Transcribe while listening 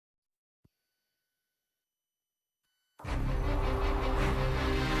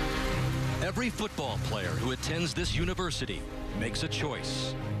Every football player who attends this university makes a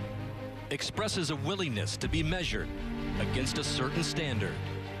choice, expresses a willingness to be measured against a certain standard.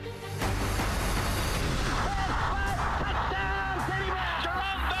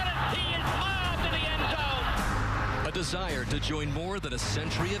 A desire to join more than a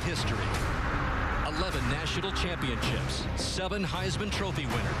century of history. 11 national championships, 7 Heisman Trophy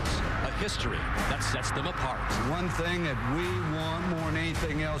winners, a history that sets them apart. One thing that we want more than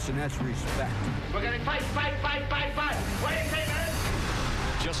anything else, and that's respect. We're going to fight. What do you say, man?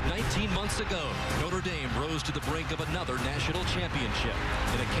 Just 19 months ago, Notre Dame rose to the brink of another national championship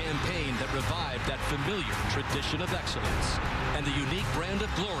in a campaign that revived that familiar tradition of excellence and the unique brand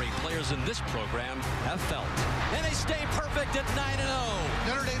of glory players in this program have felt. And they stay perfect at 9-0.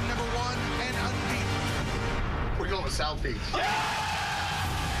 Notre Dame #1 and unbeaten. We're going with Southeast. Yeah!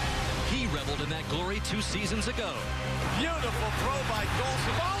 He reveled in that glory 2 seasons ago. Beautiful throw by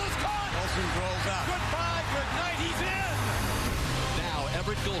Golson. Ball is caught. Golson throws out. Goodbye, good night, he's in. Now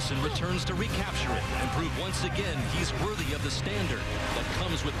Everett Golson returns to recapture it and prove once again he's worthy of the standard that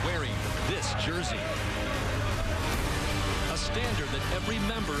comes with wearing this jersey. A standard that every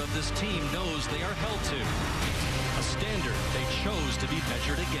member of this team knows they are held to. A standard they chose to be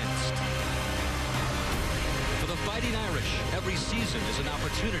measured against. For the Fighting Irish, every season is an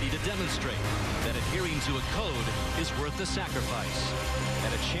opportunity to demonstrate that adhering to a code is worth the sacrifice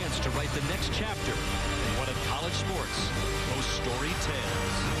and a chance to write the next chapter in one of college sports' most storied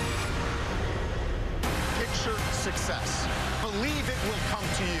tales. Picture success. Believe it will come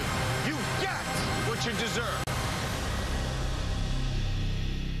to you. You get what you deserve.